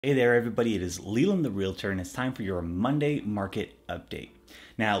Hey there, everybody. It is Leland the Realtor, and it's time for your Monday market update.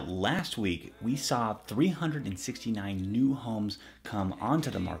 Now, last week we saw 369 new homes come onto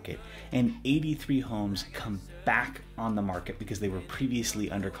the market and 83 homes come back on the market because they were previously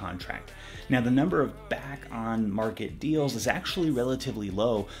under contract. Now, the number of back on market deals is actually relatively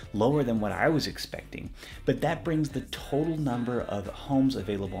low, lower than what I was expecting. But that brings the total number of homes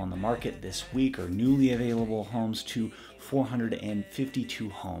available on the market this week, or newly available homes, to 452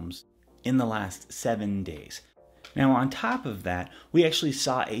 homes in the last 7 days. Now, on top of that, we actually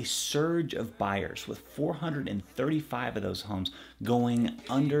saw a surge of buyers, with 435 of those homes going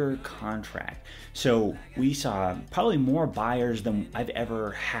under contract. So we saw probably more buyers than I've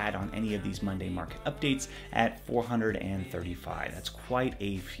ever had on any of these Monday market updates at 435. That's quite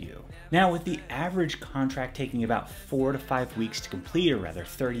a few. Now, with the average contract taking about 4 to 5 weeks to complete, or rather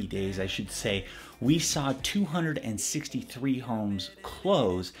 30 days, I should say, we saw 263 homes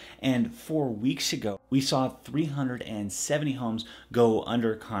close, and 4 weeks ago, we saw 370 homes go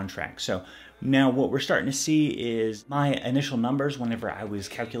under contract. So now what we're starting to see is my initial numbers whenever I was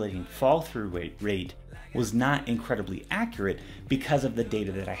calculating fall through rate was not incredibly accurate because of the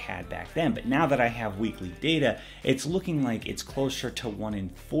data that I had back then. But now that I have weekly data, it's looking like it's closer to 1 in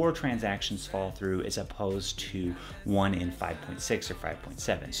 4 transactions fall through as opposed to 1 in 5.6 or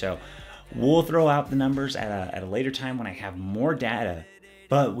 5.7. So we'll throw out the numbers at a later time when I have more data,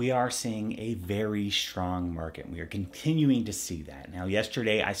 but we are seeing a very strong market. We are continuing to see that. Now,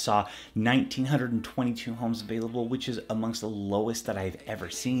 yesterday I saw 1,922 homes available, which is amongst the lowest that I've ever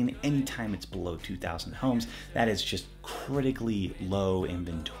seen. Anytime it's below 2,000 homes, that is just critically low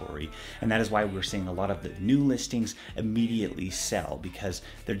inventory. And that is why we're seeing a lot of the new listings immediately sell, because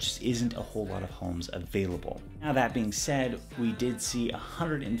there just isn't a whole lot of homes available. Now, that being said, we did see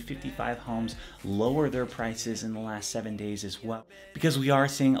 155 homes lower their prices in the last 7 days as well, because we are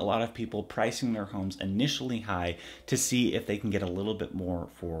seeing a lot of people pricing their homes initially high to see if they can get a little bit more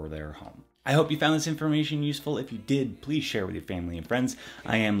for their home. I hope you found this information useful. If you did, please share with your family and friends.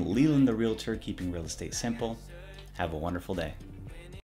 I am Leland the Realtor, keeping real estate simple. Have a wonderful day.